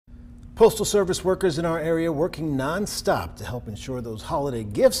Postal Service workers in our area working non-stop to help ensure those holiday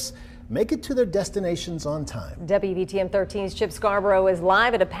gifts make it to their destinations on time. WVTM 13's Chip Scarborough is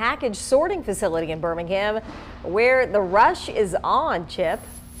live at a package sorting facility in Birmingham where the rush is on. Chip.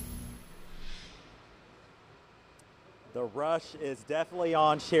 The rush is definitely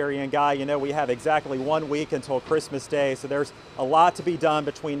on, Sherry and Guy. You know, we have exactly 1 week until Christmas Day, so there's a lot to be done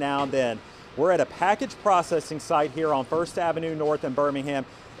between now and then. We're at a package processing site here on 1st Avenue North in Birmingham.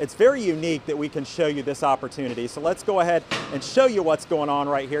 It's very unique that we can show you this opportunity. So let's go ahead and show you what's going on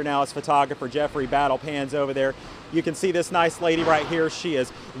right here now as photographer Jeffrey Battle pans over there. You can see this nice lady right here. She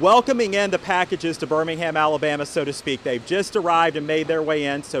is welcoming in the packages to Birmingham, Alabama, so to speak. They've just arrived and made their way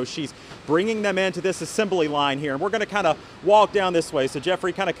in, so she's bringing them into this assembly line here. And we're going to kind of walk down this way. So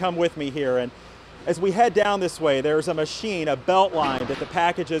Jeffrey, kind of come with me here. And as we head down this way, there's a machine, a belt line that the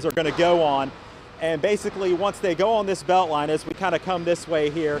packages are going to go on. And basically, once they go on this belt line, as we kind of come this way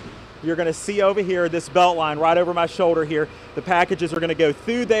here, you're going to see over here this belt line right over my shoulder here. The packages are going to go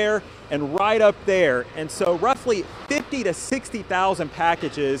through there and right up there. And so roughly 50 to 60,000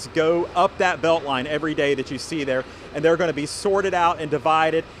 packages go up that belt line every day that you see there. And they're going to be sorted out and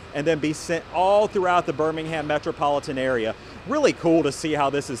divided and then be sent all throughout the Birmingham metropolitan area. Really cool to see how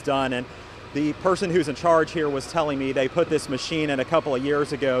this is done. And the person who's in charge here was telling me they put this machine in a couple of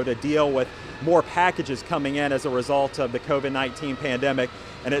years ago to deal with more packages coming in as a result of the COVID-19 pandemic.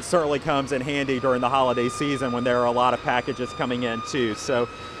 And it certainly comes in handy during the holiday season when there are a lot of packages coming in too. So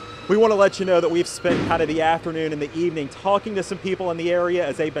we want to let you know that we've spent kind of the afternoon and the evening talking to some people in the area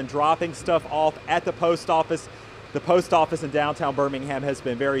as they've been dropping stuff off at the post office. The post office in downtown Birmingham has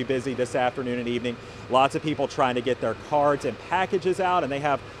been very busy this afternoon and evening. Lots of people trying to get their cards and packages out, and they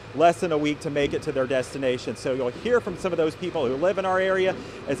have less than a week to make it to their destination. So you'll hear from some of those people who live in our area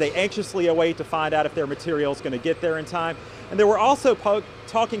as they anxiously await to find out if their material is going to get there in time. And then we're also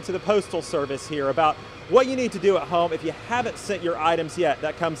talking to the Postal Service here about what you need to do at home if you haven't sent your items yet.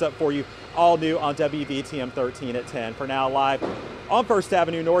 That comes up for you all new on WVTM 13 at 10. For now, live on 1st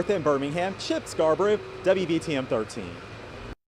Avenue North in Birmingham, Chip Scarborough, WVTM 13.